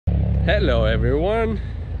Hello everyone,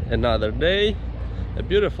 another day, a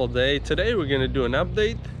beautiful day. Today we're gonna do an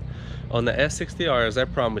update on the s60R as I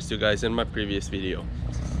promised you guys in my previous video.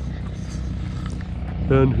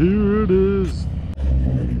 And here it is.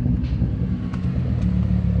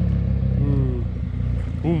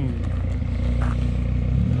 Boom.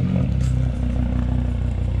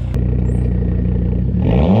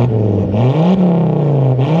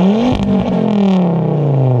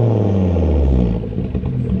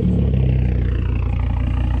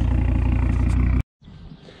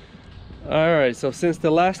 Alright, so since the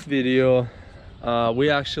last video, we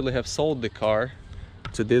actually have sold the car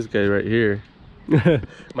to this guy right here.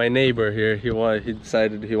 My neighbor here, he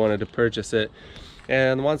decided he wanted to purchase it.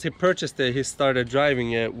 And once he purchased it, he started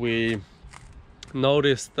driving it. We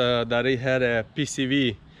noticed that he had a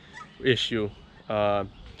PCV issue.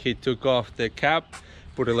 He took off the cap,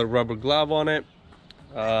 put a little rubber glove on it,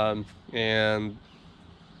 and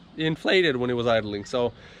inflated when he was idling.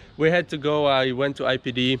 So we had to go, I went to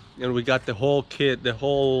IPD and we got the whole kit, the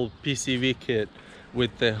whole PCV kit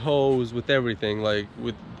with the hose, with everything, like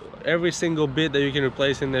with every single bit that you can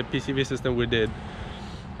replace in the PCV system we did.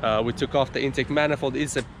 We took off the intake manifold.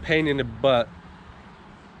 It's a pain in the butt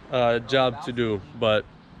job to do, but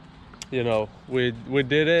you know, we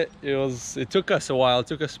did it. It took us a while. It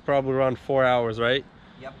took us probably around 4 hours, right?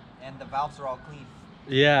 Yep, and the valves are all clean.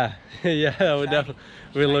 Yeah, yeah, we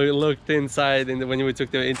definitely looked inside, and when we took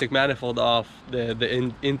the intake manifold off,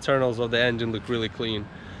 the internals of the engine looked really clean,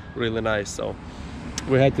 really nice. So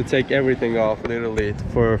we had to take everything off, literally.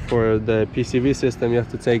 For the PCV system, you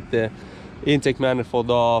have to take the intake manifold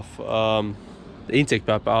off, the intake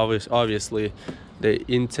pipe, obviously, the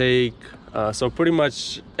intake. So pretty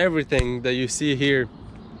much everything that you see here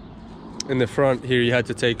in the front here, you had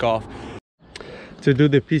to take off. To do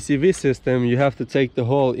the PCV system, you have to take the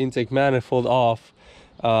whole intake manifold off.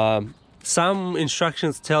 Some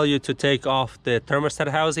instructions tell you to take off the thermostat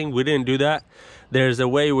housing. We didn't do that. There's a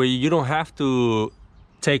way where you don't have to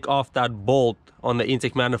take off that bolt on the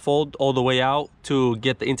intake manifold all the way out to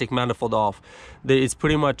get the intake manifold off. It's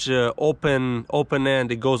pretty much open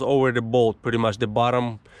end. It goes over the bolt, pretty much the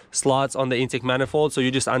bottom slots on the intake manifold. So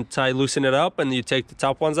you just loosen it up and you take the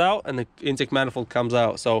top ones out and the intake manifold comes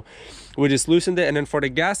out. So we just loosened it, and then for the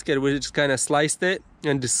gasket we just kind of sliced it,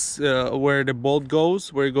 and this where the bolt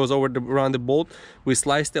goes, where it goes over around the bolt, we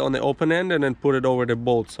sliced it on the open end and then put it over the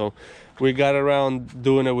bolt. So we got around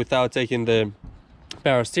doing it without taking the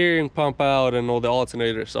power steering pump out and all the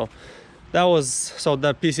alternators. So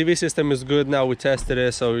that PCV system is good now. We tested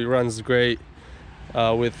it, so it runs great.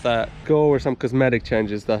 With that, go over some cosmetic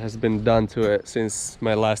changes that has been done to it since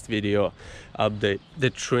my last video update. The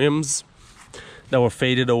trims that were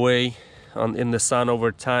faded away in the sun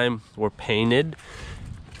over time were painted,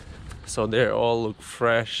 so they all look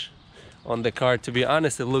fresh on the car. To be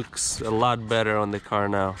honest, it looks a lot better on the car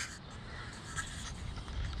now.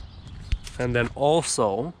 And then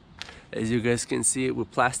also, as you guys can see, we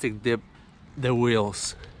plastic dip the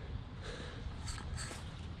wheels.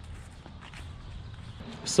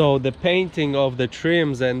 So the painting of the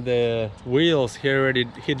trims and the wheels, he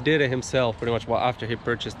did it himself pretty much after he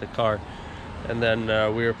purchased the car. And then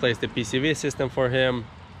we replaced the PCV system for him.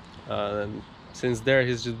 And since there,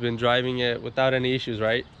 he's just been driving it without any issues,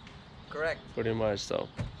 right? Correct. Pretty much, so.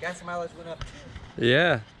 Gas mileage went up.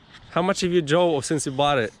 Yeah. How much have you drove since you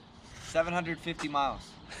bought it? 750 miles.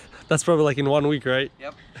 That's probably like in 1 week, right?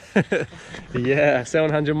 Yep. Yeah,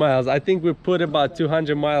 700 miles. I think we put about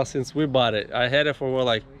 200 miles since we bought it. I had it for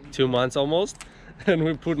like 2 months almost, and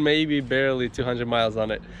we put maybe barely 200 miles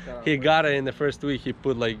on it. He got it in the first week. He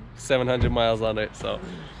put like 700 miles on it, so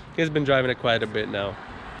he's been driving it quite a bit now.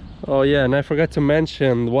 Oh yeah, and I forgot to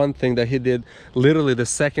mention one thing that he did. Literally the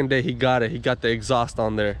second day he got it, he got the exhaust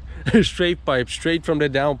on there. Straight pipe, straight from the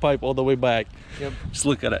downpipe all the way back. Yep. Just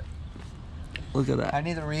look at it. Look at that. I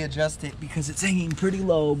need to readjust it because it's hanging pretty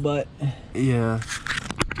low, but yeah,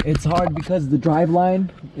 it's hard because the driveline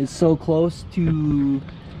is so close to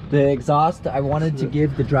the exhaust. I wanted to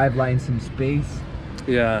give the driveline some space.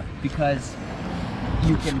 Yeah. Because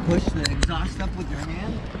you can push the exhaust up with your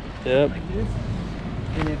hand. Yep. Like this.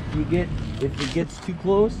 And if it gets too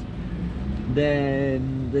close,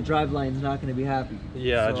 then the driveline's not going to be happy.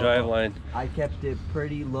 Yeah, so driveline. I kept it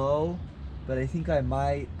pretty low, but I think I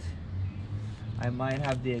might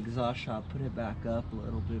have the exhaust shop put it back up a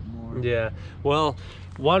little bit more. Yeah, well,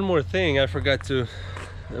 one more thing I forgot to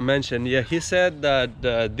mention. Yeah, he said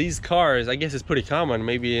that these cars, I guess it's pretty common,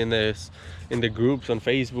 maybe in the groups on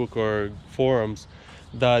Facebook or forums,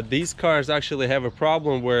 that these cars actually have a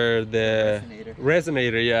problem where the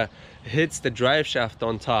resonator, yeah, hits the drive shaft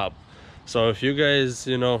on top. So if you guys,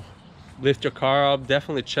 you know, lift your car up,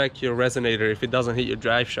 definitely check your resonator if it doesn't hit your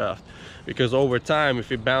drive shaft, because over time,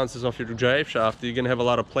 if it bounces off your drive shaft, you're gonna have a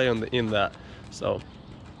lot of play on in that. So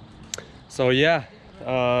yeah,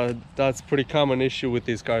 that's pretty common issue with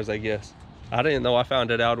these cars, I guess. I didn't know. I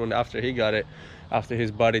found it out after he got it, after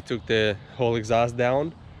his buddy took the whole exhaust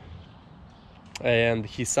down, and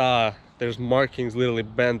he saw there's markings, literally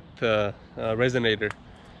bent resonator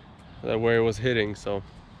where it was hitting. So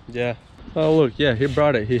yeah. Oh look, yeah, he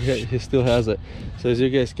brought it. He still has it. So as you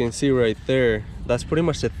guys can see right there, that's pretty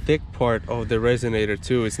much the thick part of the resonator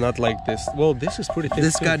too. It's not like this. Well, this is pretty thick.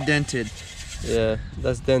 This too. got dented. Yeah,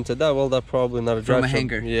 that's dented. That probably not a drive from a shaft.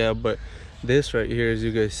 hanger. Yeah, but this right here, as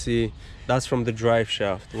you guys see, that's from the drive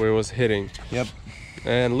shaft where it was hitting. Yep.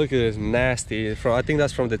 And look at this, nasty. I think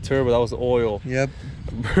that's from the turbo. That was oil. Yep.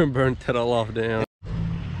 Burnt it all off. Damn.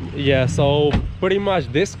 Yeah, so pretty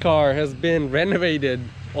much this car has been renovated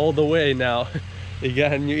all the way now. You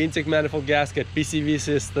got a new intake manifold gasket, PCV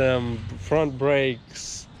system, front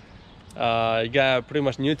brakes. You got pretty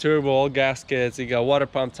much new turbo, all gaskets. You got water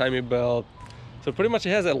pump, timing belt. So pretty much it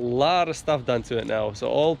has a lot of stuff done to it now. So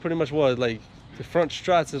all pretty much what, like the front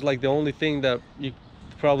struts is like the only thing that you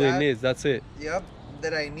probably needs. That's it. Yep,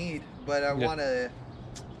 that I need. But I want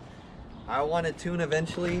to tune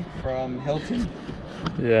eventually from Hilton.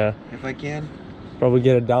 Yeah. If I can. Probably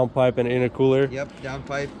get a downpipe and intercooler. Yep,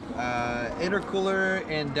 downpipe. Intercooler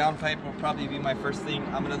and downpipe will probably be my first thing.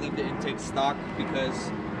 I'm gonna leave the intake stock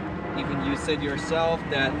because even you said yourself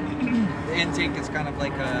that the intake is kind of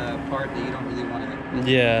like a part that you don't really want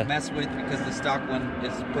to mess with, because the stock one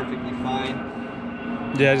is perfectly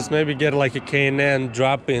fine. Yeah, just maybe get like a K&N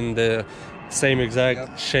drop in the same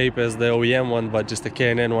exact shape as the OEM one, but just a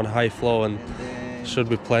K&N one high flow, and should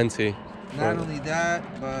be plenty. Not only that,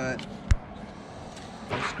 but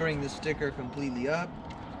I'm screwing the sticker completely up.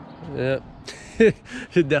 Yeah,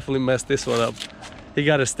 he definitely messed this one up. He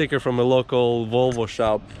got a sticker from a local Volvo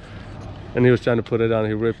shop, and he was trying to put it on.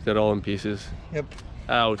 He ripped it all in pieces. Yep.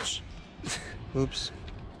 Ouch. Oops.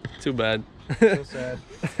 Too bad. So sad.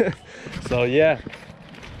 So yeah.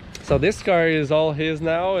 So this car is all his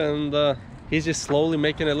now, and he's just slowly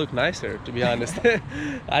making it look nicer, to be honest.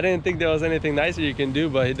 I didn't think there was anything nicer you can do,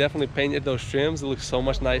 but he definitely painted those trims. It looks so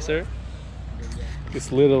much nicer.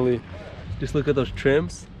 It's literally, just look at those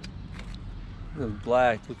trims. Look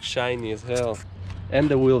black, looks shiny as hell. And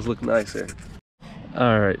the wheels look nicer.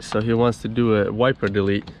 Alright, so he wants to do a wiper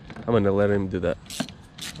delete. I'm gonna let him do that.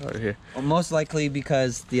 Right here. Well, most likely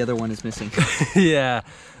because the other one is missing. Yeah,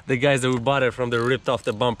 the guys that we bought it from, they ripped off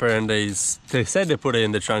the bumper, and they said they put it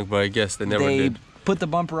in the trunk, but I guess they never did. Put the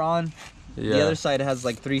bumper on. Yeah. The other side has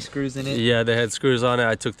like 3 screws in it. Yeah, they had screws on it.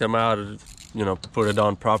 I took them out, you know, put it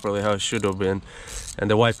on properly how it should have been. And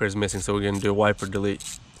the wiper is missing, so we're gonna do a wiper delete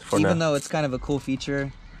for now. Even though it's kind of a cool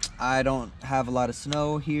feature, I don't have a lot of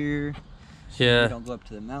snow here. Yeah. We don't go up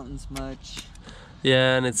to the mountains much.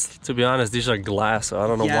 Yeah, and it's, to be honest, these are glass, so I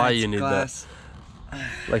don't know why you need glass. That.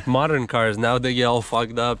 Like modern cars now, they get all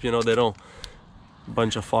fogged up, you know, they don't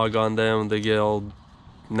bunch of fog on them, they get all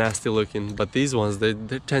nasty looking. But these ones, they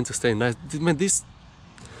tend to stay nice. Man,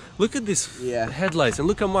 look at this headlights and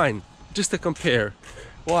look at mine, just to compare.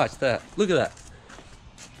 Watch that, look at that.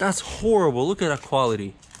 That's horrible. Look at that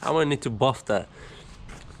quality. I'm gonna need to buff that.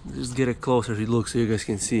 Just get it closer to look so you guys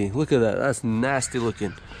can see. Look at that. That's nasty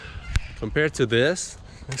looking. Compared to this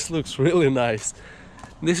looks really nice.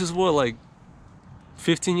 This is what, like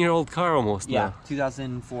 15-year-old car almost now. Yeah,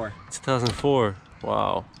 2004. 2004.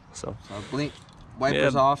 Wow. So blink,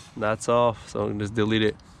 wipers off. That's off. So just delete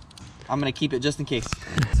it. I'm gonna keep it just in case.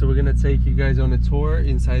 So we're gonna take you guys on a tour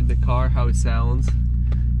inside the car, how it sounds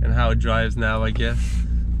and how it drives now, I guess.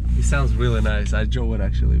 It sounds really nice. I drove it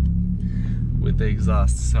actually with the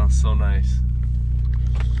exhaust. It sounds so nice.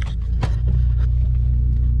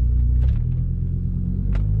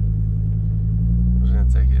 We're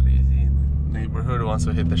gonna take it easy in the neighborhood. Once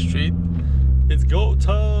we hit the street, it's go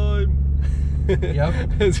time. Yep.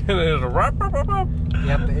 It's gonna wrap.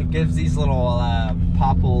 Yep. It gives these little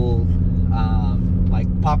popple,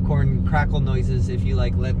 like popcorn crackle noises. If you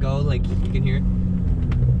like let go, like you can hear it.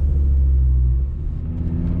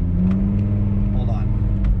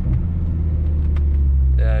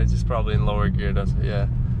 Yeah, it's just probably in lower gear. That's, yeah,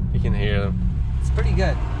 you can hear them. It's pretty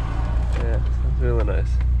good. Yeah, it's really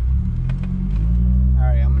nice. All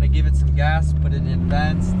right, I'm gonna give it some gas, put it in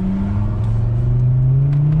advanced.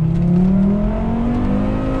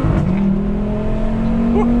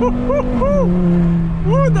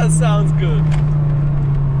 Woo, that sounds good.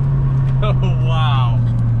 Oh wow,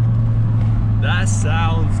 that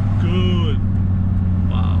sounds good.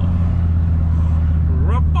 Wow.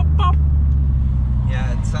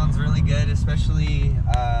 Yeah, it sounds sounds really good, especially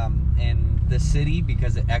in the city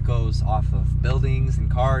because it echoes off of buildings and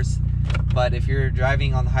cars. But if you're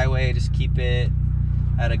driving on the highway, just keep it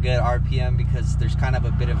at a good RPM because there's kind of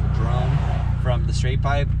a bit of a drone from the straight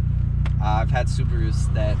pipe. I've had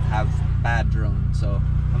Subarus that have bad drone, so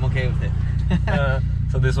I'm okay with it.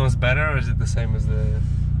 So this one's better, or is it the same as the...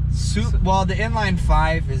 Well, the inline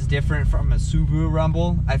 5 is different from a Subaru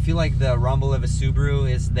rumble. I feel like the rumble of a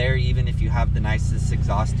Subaru is there even if you have the nicest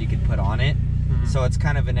exhaust you could put on it. So it's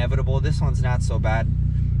kind of inevitable. This one's not so bad.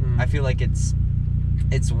 I feel like it's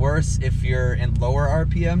worse if you're in lower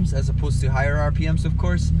RPMs as opposed to higher RPMs, of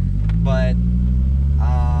course. But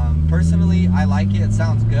personally, I like it. It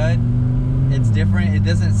sounds good. It's different. It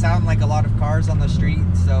doesn't sound like a lot of cars on the street.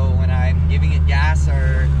 So when I'm giving it gas,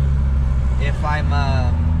 or if I'm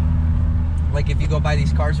like if you go by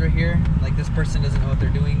these cars right here, like this person doesn't know what they're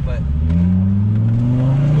doing, but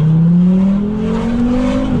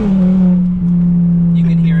you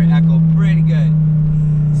can hear it echo pretty good.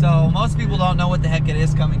 So most people don't know what the heck it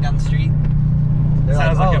is coming down the street. They're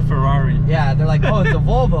Sounds like a Ferrari. Yeah, they're like, oh, it's a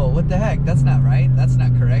Volvo. What the heck? That's not right. That's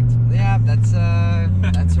not correct. Yeah, that's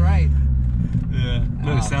right. Yeah,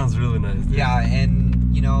 no, it sounds really nice. Dude. Yeah,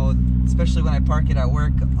 and you know, especially when I park it at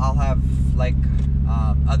work, I'll have like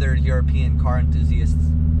other European car enthusiasts,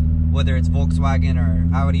 whether it's Volkswagen or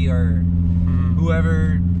Audi or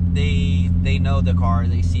whoever, they know the car,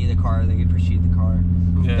 they see the car, they appreciate the car.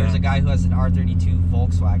 Yeah. There's a guy who has an R32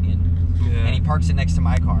 Volkswagen, and he parks it next to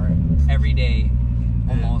my car every day,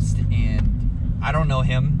 almost. And I don't know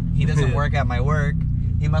him. He doesn't work at my work.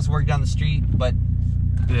 He must work down the street, but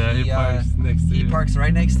yeah, he parks next to you. He parks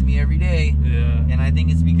right next to me every day. Yeah. And I think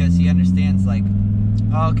it's because he understands, like,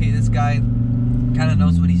 oh, okay, this guy kind of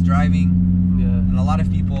knows what he's driving. Yeah. And a lot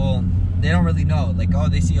of people, they don't really know. Like, oh,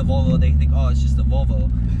 they see a Volvo, they think, oh, it's just a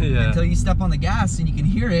Volvo. Yeah. Until you step on the gas and you can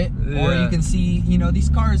hear it, or you can see, you know, these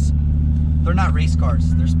cars, they're not race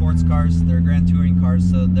cars. They're sports cars. They're Grand Touring cars.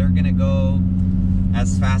 So they're going to go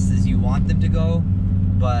as fast as you want them to go.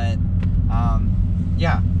 But,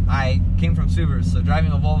 yeah, I came from Subaru, so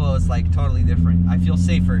driving a Volvo is like totally different. I feel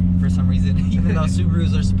safer for some reason, even though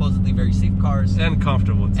Subarus are supposedly very safe cars. And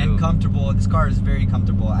comfortable too. And comfortable. This car is very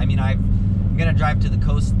comfortable. I mean, I'm gonna drive to the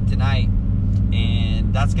coast tonight,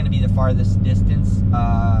 and that's gonna be the farthest distance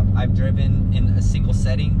I've driven in a single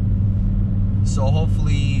setting. So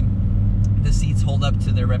hopefully the seats hold up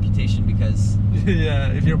to their reputation, because yeah,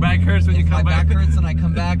 if your back hurts when you come back. If my back hurts when I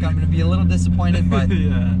come back, I'm gonna be a little disappointed, but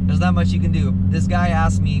there's not much you can do. This guy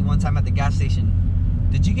asked me one time at the gas station,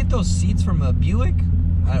 did you get those seats from a Buick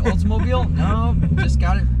at Oldsmobile? No, just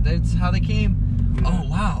got it. That's how they came. Oh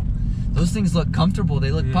wow, those things look comfortable. They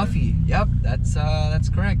look puffy. Yep, that's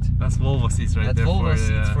correct. That's Volvo seats right there. That's Volvo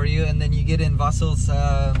seats for you. And then you get in Vassel's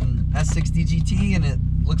S60 GT, and it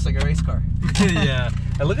looks like a race car. Yeah,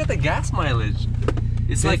 and look at the gas mileage.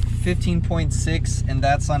 It's like 15.6, and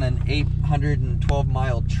that's on an 812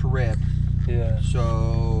 mile trip. Yeah.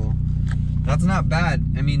 So that's not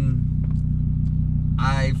bad. I mean,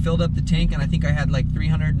 I filled up the tank, and I think I had like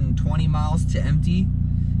 320 miles to empty,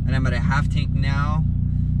 and I'm at a half tank now,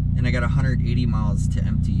 and I got 180 miles to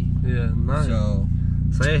empty. Yeah, nice. So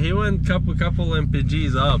yeah, he went couple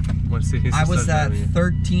MPGs up. I was at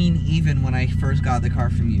 13 even when I first got the car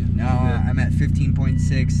from you. Now I'm at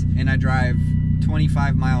 15.6, and I drive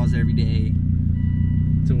 25 miles every day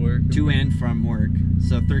to work, to and from work.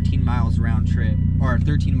 So 13 miles round trip, or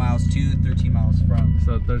 13 miles to, 13 miles from.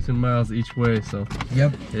 So 13 miles each way. So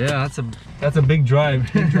yep. Yeah, that's a big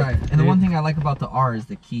drive. Big drive. And the one thing I like about the R is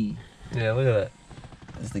the key. Yeah, look at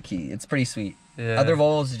that. Is the key. It's pretty sweet. Yeah. Other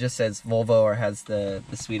Volvos, it just says Volvo or has the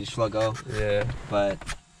Swedish logo. Yeah. But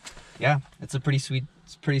yeah, it's a pretty sweet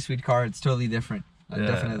car. It's totally different. I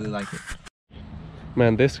definitely like it.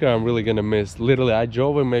 Man, this car I'm really gonna miss. Literally, I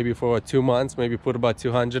drove it maybe for 2 months, maybe put about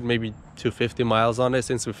 200, maybe 250 miles on it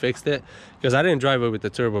since we fixed it. Because I didn't drive it with the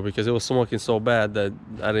turbo because it was smoking so bad that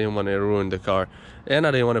I didn't want to ruin the car. And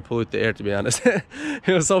I didn't want to pollute the air, to be honest. It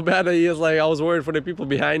was so bad that I was worried for the people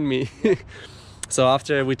behind me. So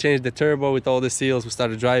after we changed the turbo with all the seals, we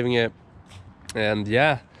started driving it. And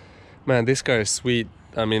yeah, man, this car is sweet.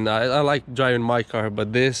 I mean, I like driving my car,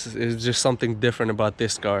 but this is just something different about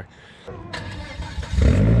this car.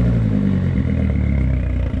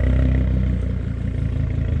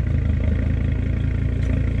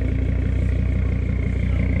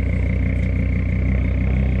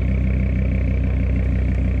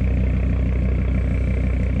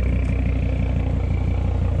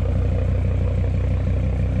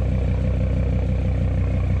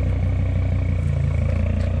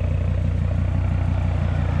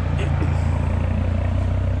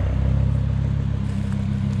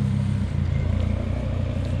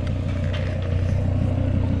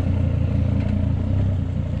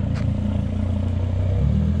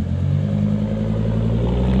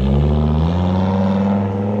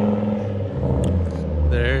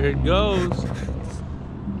 it goes.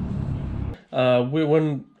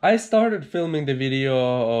 When I started filming the video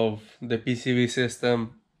of the PCV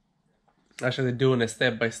system, actually doing it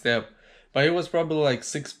step by step, but it was probably like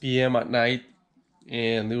 6 p.m. at night,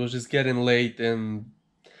 and it was just getting late, and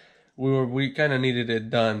we kind of needed it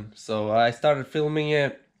done. So I started filming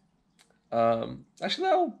it. Actually,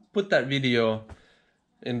 I'll put that video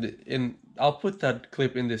I'll put that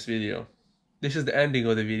clip in this video. This is the ending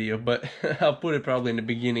of the video, but I'll put it probably in the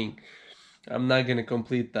beginning. I'm not gonna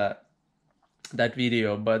complete that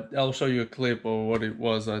video, but I'll show you a clip of what it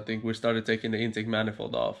was. I think we started taking the intake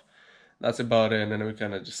manifold off. That's about it, and then we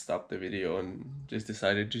kind of just stopped the video and just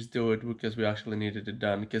decided just do it because we actually needed it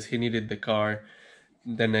done, because he needed the car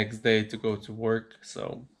the next day to go to work.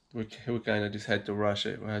 So we kind of just had to rush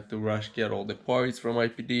it. We had to get all the parts from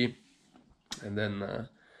IPD, and then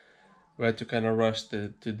we had to kind of rush to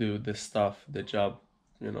do the stuff, the job,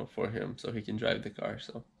 you know, for him so he can drive the car.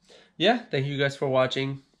 So yeah, thank you guys for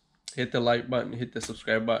watching. Hit the like button, hit the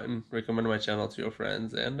subscribe button, recommend my channel to your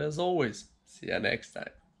friends, and as always, see ya next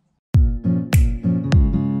time.